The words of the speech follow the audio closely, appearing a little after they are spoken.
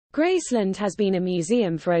Graceland has been a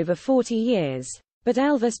museum for over 40 years, but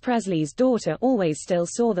Elvis Presley's daughter always still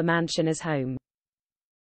saw the mansion as home.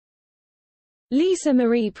 Lisa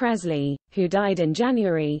Marie Presley, who died in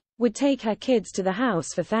January, would take her kids to the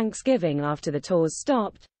house for Thanksgiving after the tours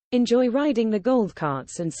stopped, enjoy riding the gold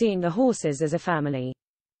carts and seeing the horses as a family.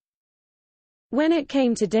 When it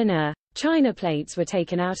came to dinner, china plates were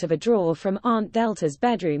taken out of a drawer from Aunt Delta's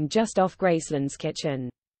bedroom just off Graceland's kitchen.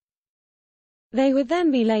 They would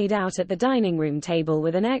then be laid out at the dining room table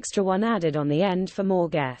with an extra one added on the end for more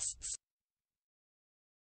guests.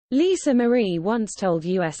 Lisa Marie once told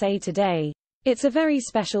USA Today, "It's a very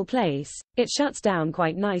special place, it shuts down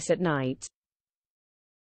quite nice at night.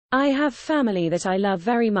 I have family that I love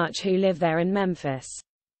very much who live there in Memphis.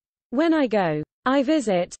 When I go, I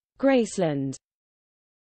visit Graceland.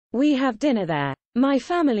 We have dinner there. My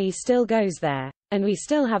family still goes there, and we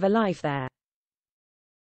still have a life there."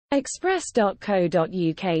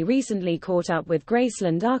 Express.co.uk recently caught up with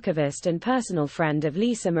Graceland archivist and personal friend of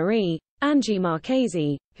Lisa Marie, Angie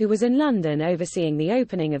Marchese, who was in London overseeing the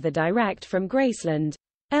opening of the Direct from Graceland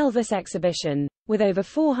Elvis exhibition, with over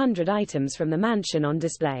 400 items from the mansion on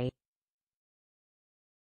display.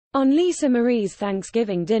 On Lisa Marie's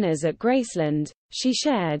Thanksgiving dinners at Graceland, she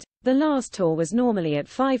shared, "The last tour was normally at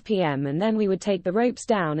 5 p.m. and then we would take the ropes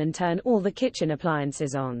down and turn all the kitchen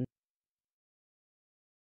appliances on.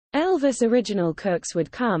 Elvis original cooks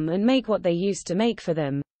would come and make what they used to make for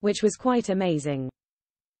them, which was quite amazing.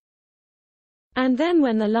 And then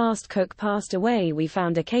when the last cook passed away, we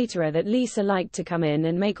found a caterer that Lisa liked to come in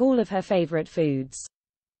and make all of her favorite foods.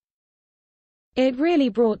 It really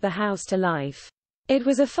brought the house to life. It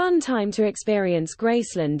was a fun time to experience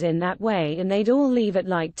Graceland in that way, and they'd all leave at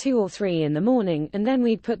like 2 or 3 in the morning, and then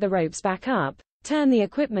we'd put the ropes back up, turn the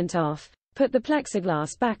equipment off, put the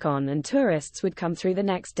plexiglass back on, and tourists would come through the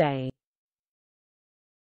next day."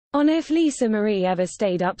 On if Lisa Marie ever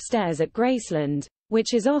stayed upstairs at Graceland,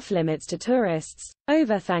 which is off limits to tourists,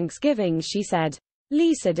 over Thanksgiving, she said,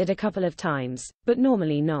 "Lisa did a couple of times, but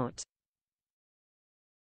normally not.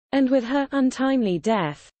 And with her untimely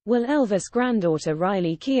death, will Elvis' granddaughter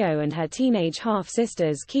Riley Keough and her teenage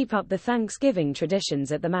half-sisters keep up the Thanksgiving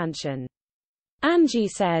traditions at the mansion?" Angie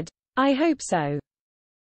said, "I hope so.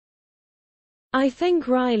 I think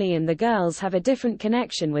Riley and the girls have a different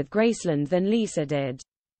connection with Graceland than Lisa did.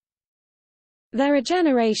 They're a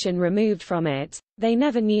generation removed from it, they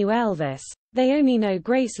never knew Elvis, they only know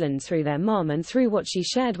Graceland through their mom and through what she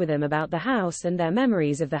shared with them about the house and their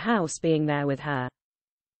memories of the house being there with her.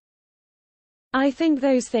 I think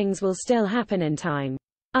those things will still happen in time.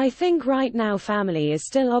 I think right now family is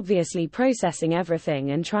still obviously processing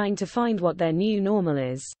everything and trying to find what their new normal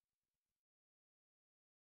is."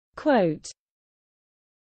 Quote,